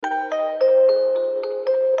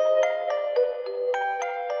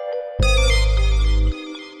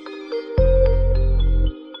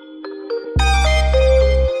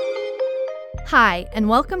Hi, and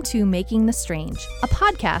welcome to Making the Strange, a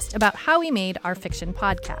podcast about how we made our fiction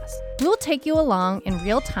podcast. We will take you along in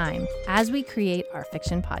real time as we create our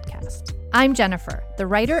fiction podcast. I'm Jennifer, the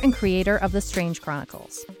writer and creator of The Strange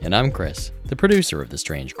Chronicles. And I'm Chris, the producer of The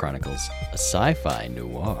Strange Chronicles, a sci-fi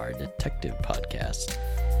noir detective podcast.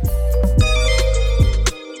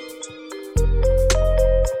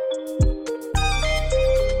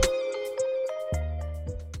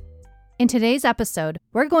 In today's episode,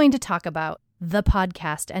 we're going to talk about the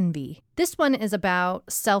podcast envy. This one is about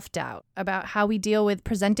self-doubt, about how we deal with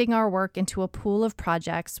presenting our work into a pool of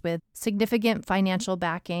projects with significant financial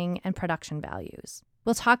backing and production values.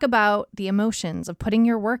 We'll talk about the emotions of putting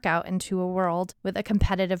your work out into a world with a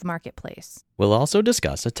competitive marketplace. We'll also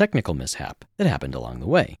discuss a technical mishap that happened along the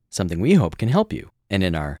way, something we hope can help you. And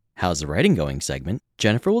in our How's the Writing Going segment,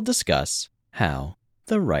 Jennifer will discuss how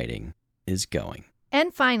the writing is going.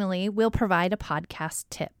 And finally, we'll provide a podcast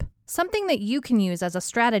tip, something that you can use as a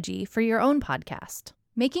strategy for your own podcast.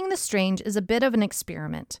 Making the Strange is a bit of an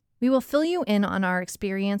experiment. We will fill you in on our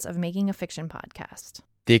experience of making a fiction podcast.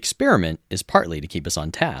 The experiment is partly to keep us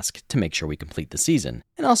on task to make sure we complete the season,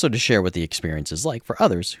 and also to share what the experience is like for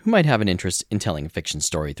others who might have an interest in telling a fiction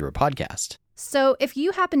story through a podcast. So if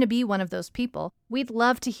you happen to be one of those people, we'd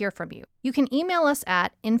love to hear from you. You can email us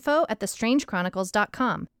at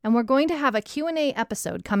info@thestrangechronicles.com, and we're going to have a Q&A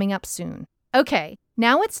episode coming up soon. Okay,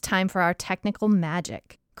 now it's time for our technical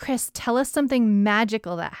magic. Chris, tell us something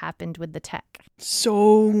magical that happened with the tech.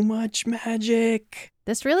 So much magic!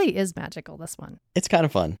 This really is magical, this one. It's kind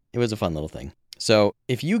of fun. It was a fun little thing. So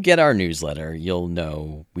if you get our newsletter, you'll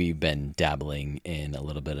know we've been dabbling in a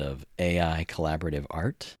little bit of AI collaborative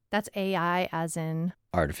art. That's AI as in?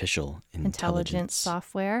 Artificial intelligence.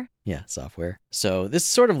 Software? Yeah, software. So this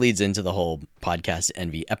sort of leads into the whole podcast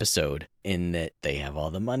envy episode in that they have all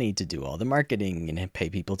the money to do all the marketing and pay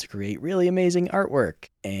people to create really amazing artwork.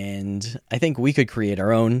 And I think we could create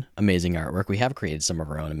our own amazing artwork. We have created some of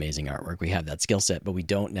our own amazing artwork. We have that skill set, but we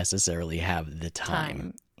don't necessarily have the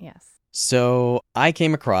time. Yes. So I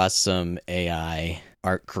came across some AI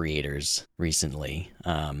art creators recently.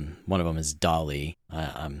 One of them is Dolly.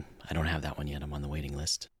 I don't have that one yet. I'm on the waiting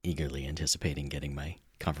list, eagerly anticipating getting my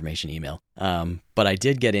confirmation email. But I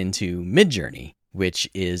did get into Midjourney, which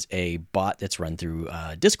is a bot that's run through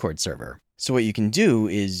a Discord server. So what you can do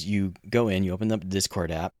is you go in, you open up the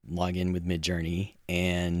Discord app, log in with Midjourney,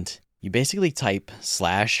 and you basically type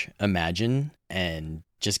 /imagine and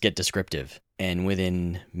just get descriptive. And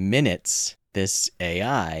within minutes, this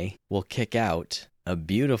AI will kick out a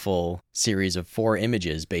beautiful series of 4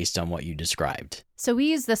 images based on what you described. So we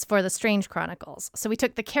use this for The Strange Chronicles. So we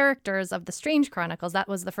took the characters of The Strange Chronicles. That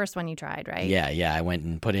was the first one you tried, right? Yeah. I went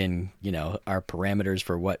and put in, our parameters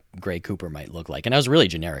for what Gray Cooper might look like. And I was really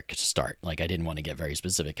generic to start. Like, I didn't want to get very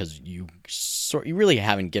specific because you really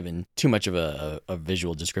haven't given too much of a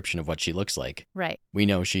visual description of what she looks like. Right. We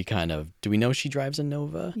know do we know she drives a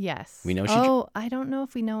Nova? Yes. We know I don't know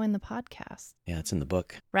if we know in the podcast. Yeah, it's in the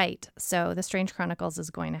book. Right. So The Strange Chronicles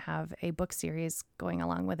is going to have a book series going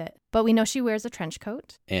along with it. But we know she wears a trench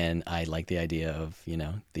coat. And I like the idea of,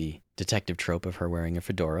 the detective trope of her wearing a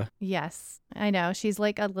fedora. Yes, I know. She's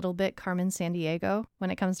like a little bit Carmen Sandiego when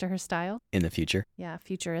it comes to her style. In the future. Yeah,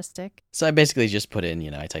 futuristic. So I basically just put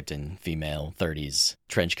in, I typed in female, 30s,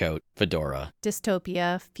 trench coat, fedora.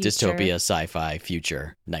 Dystopia, future. Dystopia, sci-fi,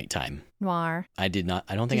 future, nighttime. Noir. I don't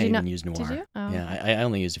think I even used noir. Did you? Oh. Yeah, I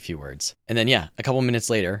only used a few words. And then, a couple minutes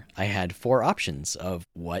later, I had 4 options of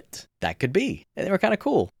what that could be. And they were kind of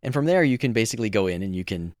cool. And from there, you can basically go in and you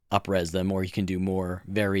can up-res them, or you can do more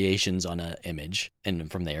variations on an image.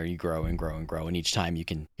 And from there, you grow and grow and grow. And each time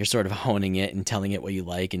you're sort of honing it and telling it what you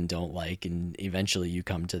like and don't like. And eventually you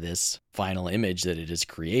come to this final image that it has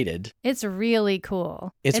created. It's really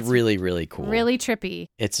cool. It's really, really cool. Really trippy.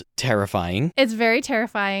 It's terrifying. It's very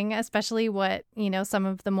terrifying, especially what, some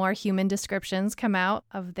of the more human descriptions come out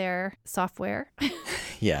of their software.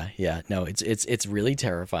 Yeah. No, it's really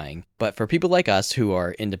terrifying. But for people like us who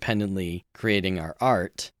are independently creating our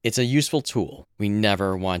art, it's a useful tool. We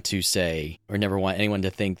never want to say, or never want anyone to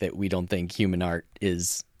think that we don't think human art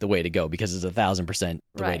is the way to go, because it's 1,000%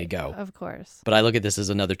 the way to go. Of course. But I look at this as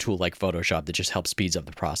another tool like Photoshop that just helps speeds up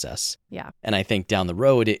the process. Yeah. And I think down the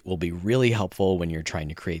road, it will be really helpful when you're trying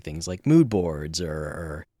to create things like mood boards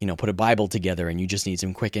or put a Bible together and you just need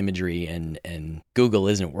some quick imagery and Google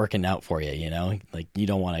isn't working out for you, Like, you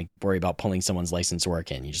don't want to worry about pulling someone's licensed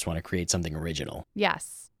work in. You just want to create something original.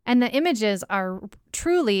 Yes. And the images are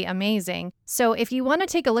truly amazing. So if you want to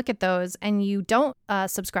take a look at those and you don't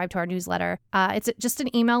subscribe to our newsletter, it's just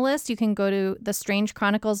an email list. You can go to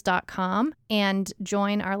thestrangechronicles.com and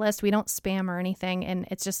join our list. We don't spam or anything. And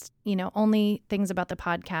it's just, only things about the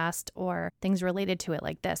podcast or things related to it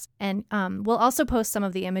like this. And we'll also post some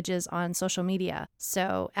of the images on social media.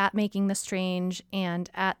 So at Making the Strange and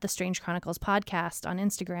at the Strange Chronicles podcast on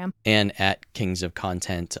Instagram. And at Kings of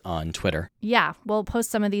Content on Twitter. Yeah, we'll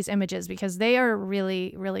post some of these images because they are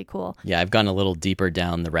really, really cool. Yeah, I've gone a little deeper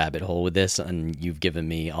down the rabbit hole with this, and you've given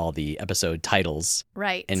me all the episode titles.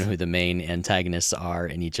 Right. And who the main antagonists are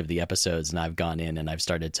in each of the episodes. And I've gone in and I've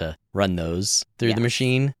started to run those through the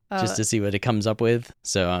machine just to see what it comes up with.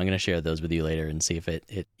 So I'm going to share those with you later and see if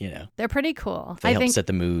it they're pretty cool. They help set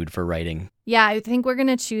the mood for writing. Yeah, I think we're going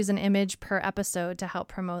to choose an image per episode to help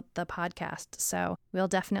promote the podcast. So we'll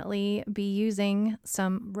definitely be using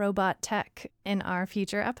some robot tech in our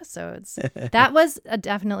future episodes. That was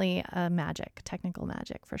definitely a technical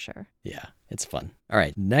magic for sure. Yeah, it's fun. All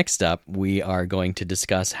right, next up, we are going to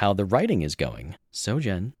discuss how the writing is going. So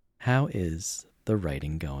Jen, how is the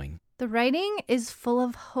writing going? The writing is full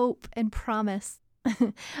of hope and promise.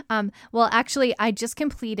 Well, actually, I just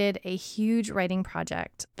completed a huge writing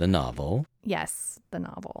project. The novel? Yes, the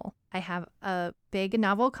novel. I have a big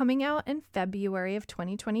novel coming out in February of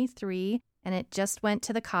 2023, and it just went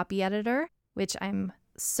to the copy editor, which I'm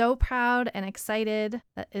so proud and excited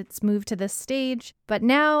that it's moved to this stage. But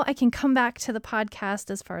now I can come back to the podcast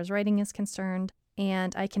as far as writing is concerned,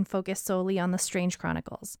 and I can focus solely on the Strange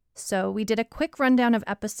Chronicles. So we did a quick rundown of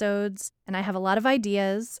episodes, and I have a lot of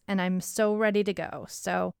ideas, and I'm so ready to go.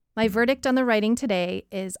 So my verdict on the writing today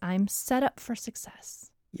is I'm set up for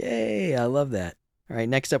success. Yay, I love that. All right,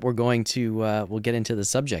 next up, we're going to, we'll get into the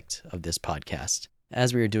subject of this podcast.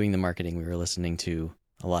 As we were doing the marketing, we were listening to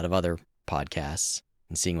a lot of other podcasts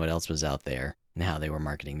and seeing what else was out there and how they were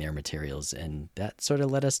marketing their materials. And that sort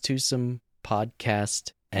of led us to some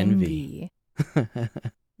podcast envy.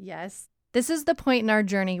 Yes. This is the point in our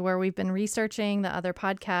journey where we've been researching the other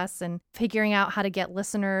podcasts and figuring out how to get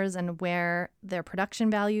listeners and where their production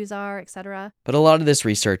values are, etc. But a lot of this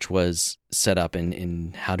research was set up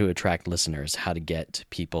in how to attract listeners, how to get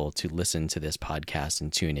people to listen to this podcast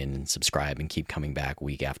and tune in and subscribe and keep coming back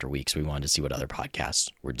week after week. So we wanted to see what other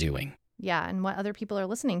podcasts were doing. Yeah, and what other people are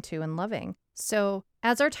listening to and loving. So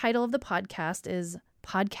as our title of the podcast is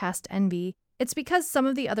Podcast Envy, it's because some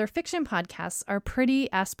of the other fiction podcasts are pretty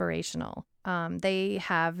aspirational. They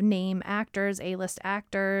have name actors, A-list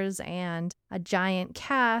actors, and a giant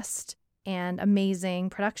cast and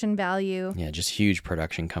amazing production value. Yeah, just huge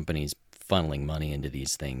production companies funneling money into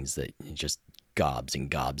these things that just gobs and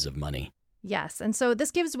gobs of money. Yes, and so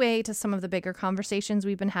this gives way to some of the bigger conversations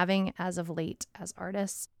we've been having as of late as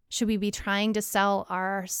artists. Should we be trying to sell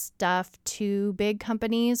our stuff to big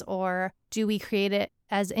companies, or do we create it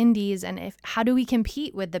as indies? And how do we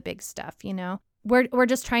compete with the big stuff, We're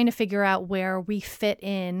just trying to figure out where we fit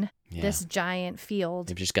in this giant field.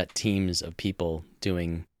 They've just got teams of people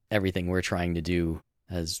doing everything we're trying to do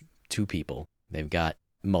as two people. They've got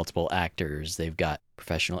multiple actors, they've got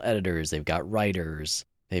professional editors, they've got writers,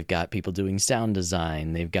 they've got people doing sound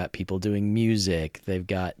design, they've got people doing music, they've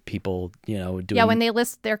got people, doing... Yeah, when they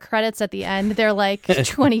list their credits at the end, they're like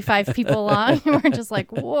 25 people long. We're just like,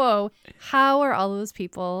 whoa, how are all those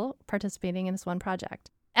people participating in this one project?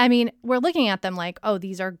 I mean, we're looking at them like, oh,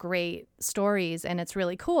 these are great stories and it's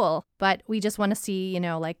really cool. But we just want to see,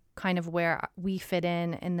 kind of where we fit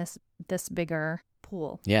in this bigger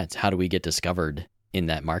pool. Yeah, it's how do we get discovered in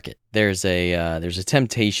that market? There's a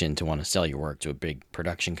temptation to want to sell your work to a big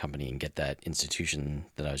production company and get that institution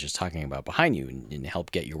that I was just talking about behind you and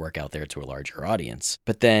help get your work out there to a larger audience.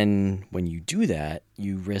 But then when you do that,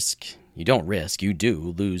 you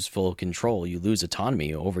do lose full control. You lose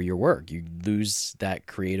autonomy over your work. You lose that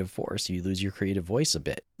creative force. You lose your creative voice a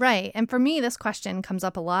bit. Right. And for me, this question comes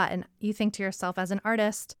up a lot. And you think to yourself as an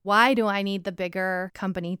artist, why do I need the bigger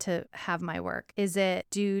company to have my work? Is it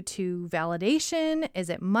due to validation? Is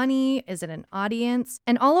it money? Is it an audience?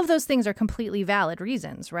 And all of those things are completely valid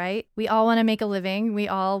reasons, right? We all want to make a living. We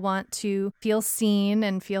all want to feel seen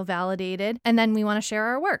and feel validated. And then we want to share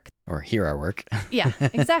our work. Or hear our work. Yeah,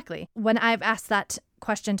 exactly. When I've asked that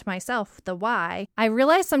question to myself, the why, I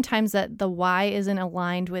realize sometimes that the why isn't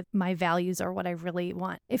aligned with my values or what I really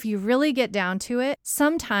want. If you really get down to it,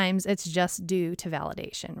 sometimes it's just due to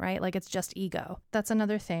validation, right? Like it's just ego. That's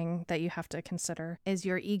another thing that you have to consider. Is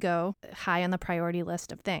your ego high on the priority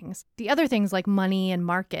list of things? The other things like money and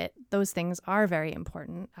market, those things are very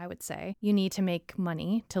important, I would say. You need to make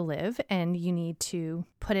money to live and you need to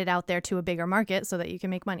put it out there to a bigger market so that you can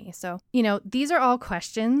make money. So, these are all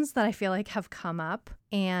questions that I feel like have come up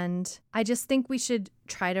And I just think we should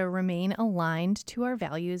try to remain aligned to our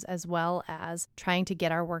values as well as trying to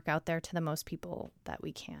get our work out there to the most people that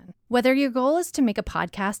we can. Whether your goal is to make a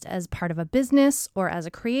podcast as part of a business or as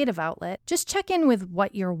a creative outlet, just check in with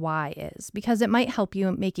what your why is, because it might help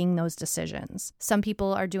you making those decisions. Some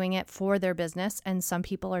people are doing it for their business and some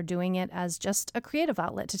people are doing it as just a creative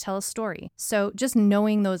outlet to tell a story. So just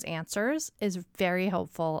knowing those answers is very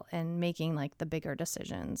helpful in making like the bigger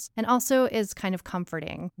decisions, and also is kind of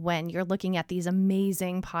comforting when you're looking at these amazing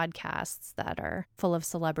podcasts that are full of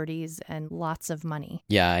celebrities and lots of money.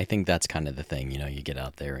 Yeah, I think that's kind of the thing. You get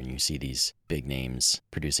out there and you see these big names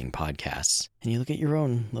producing podcasts, and you look at your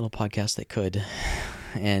own little podcast that could,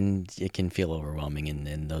 and it can feel overwhelming,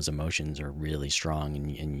 and those emotions are really strong,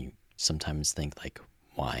 and you sometimes think like,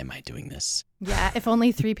 why am I doing this? Yeah, if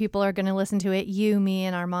only 3 people are going to listen to it, you, me,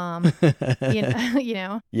 and our mom. you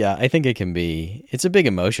know? Yeah, I think it's a big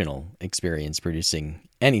emotional experience producing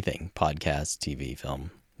anything, podcast, TV,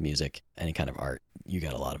 film, music, any kind of art. You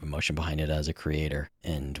got a lot of emotion behind it as a creator.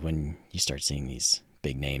 And when you start seeing these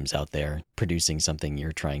big names out there producing something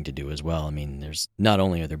you're trying to do as well. I mean, there's not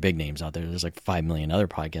only are there big names out there, there's like 5 million other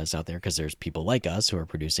podcasts out there because there's people like us who are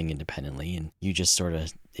producing independently, and you just sort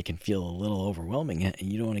of, it can feel a little overwhelming and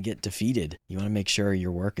you don't want to get defeated. You want to make sure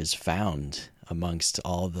your work is found amongst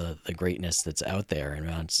all the greatness that's out there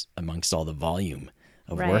and amongst all the volume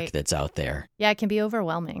of work that's out there. Yeah, it can be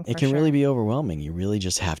overwhelming. It can really be overwhelming. You really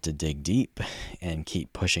just have to dig deep and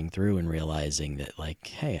keep pushing through and realizing that, like,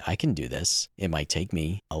 hey, I can do this. It might take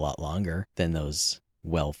me a lot longer than those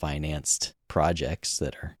well-financed projects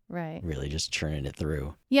that are really just churning it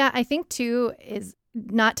through. Yeah, I think too is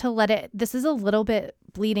not to let it, this is a little bit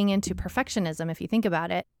bleeding into perfectionism if you think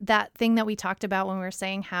about it. That thing that we talked about when we were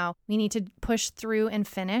saying how we need to push through and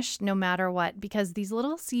finish no matter what, because these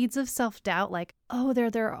little seeds of self-doubt, like, oh, there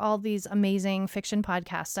are all these amazing fiction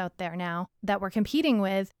podcasts out there now that we're competing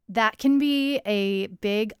with, that can be a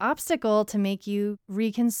big obstacle to make you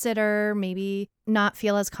reconsider, maybe not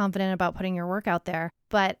feel as confident about putting your work out there.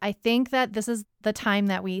 But I think that this is the time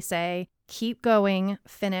that we say, keep going,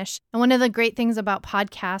 finish. And one of the great things about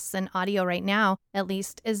podcasts and audio right now, at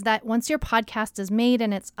least, is that once your podcast is made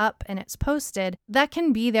and it's up and it's posted, that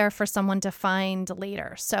can be there for someone to find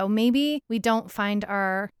later. So maybe we don't find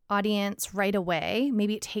our audience right away.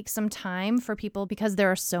 Maybe it takes some time for people because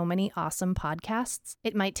there are so many awesome podcasts.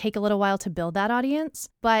 It might take a little while to build that audience,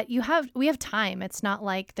 but we have time. It's not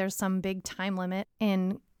like there's some big time limit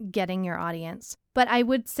in getting your audience. But I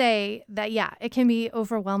would say that, yeah, it can be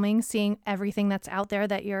overwhelming seeing everything that's out there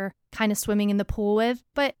that you're kind of swimming in the pool with.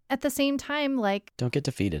 But at the same time, like, don't get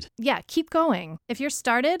defeated. Yeah, keep going. If you're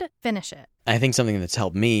started, finish it. I think something that's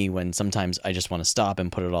helped me when sometimes I just want to stop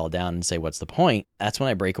and put it all down and say, what's the point? That's when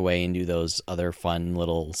I break away and do those other fun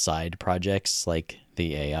little side projects like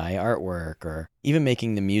the AI artwork or even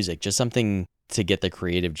making the music, just something to get the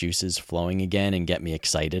creative juices flowing again and get me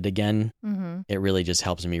excited again. Mm-hmm. It really just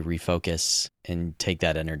helps me refocus and take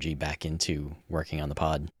that energy back into working on the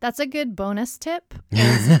pod. That's a good bonus tip.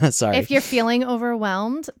 Sorry. If you're feeling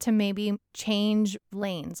overwhelmed, to maybe change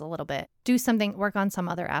lanes a little bit. Do something, work on some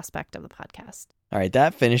other aspect of the podcast. All right,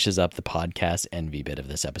 that finishes up the podcast envy bit of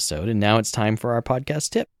this episode. And now it's time for our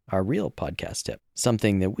podcast tip, our real podcast tip,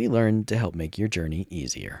 something that we learned to help make your journey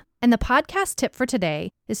easier. And the podcast tip for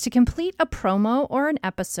today is to complete a promo or an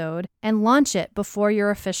episode and launch it before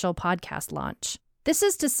your official podcast launch. This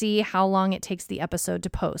is to see how long it takes the episode to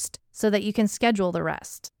post so that you can schedule the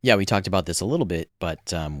rest. Yeah, we talked about this a little bit,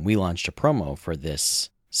 but we launched a promo for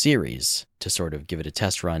this series to sort of give it a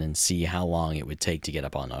test run and see how long it would take to get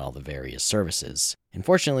up on all the various services.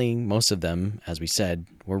 Unfortunately, most of them, as we said,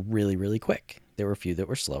 were really, really quick. There were a few that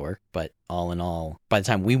were slower, but all in all, by the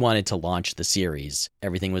time we wanted to launch the series,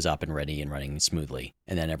 everything was up and ready and running smoothly.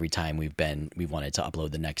 And then every time we wanted to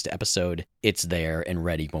upload the next episode, it's there and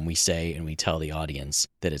ready when we say and we tell the audience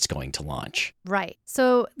that it's going to launch. Right.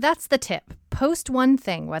 So that's the tip. Post one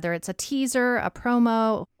thing, whether it's a teaser, a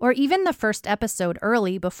promo, or even the first episode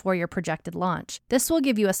early before your projected launch. This will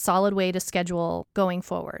give you a solid way to schedule going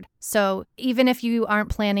forward. So even if you aren't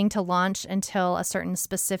planning to launch until a certain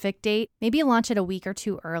specific date, maybe launch it a week or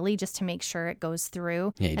two early just to make sure it goes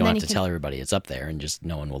through. Yeah, you don't have to tell everybody it's up there and just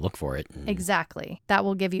no one will look for it. Exactly. That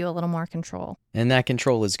will give you a little more control. And that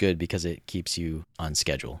control is good because it keeps you on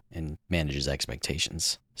schedule and manages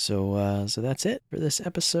expectations. So that's it for this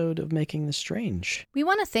episode of Making This Strange. We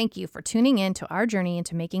want to thank you for tuning in to our journey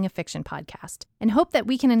into making a fiction podcast and hope that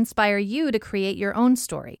we can inspire you to create your own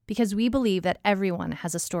story because we believe that everyone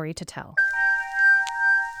has a story to tell.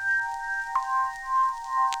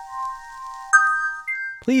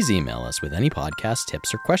 Please email us with any podcast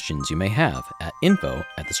tips or questions you may have at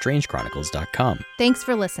info@thestrangechronicles.com. Thanks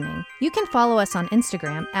for listening. You can follow us on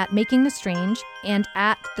Instagram at Making the Strange and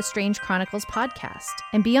at The Strange Chronicles Podcast.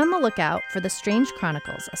 And be on the lookout for The Strange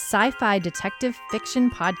Chronicles, a sci-fi detective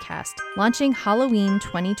fiction podcast launching Halloween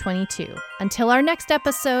 2022. Until our next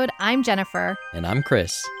episode, I'm Jennifer. And I'm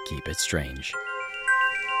Chris. Keep it strange.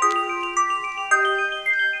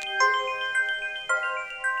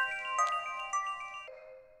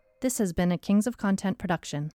 This has been a Kings of Content production.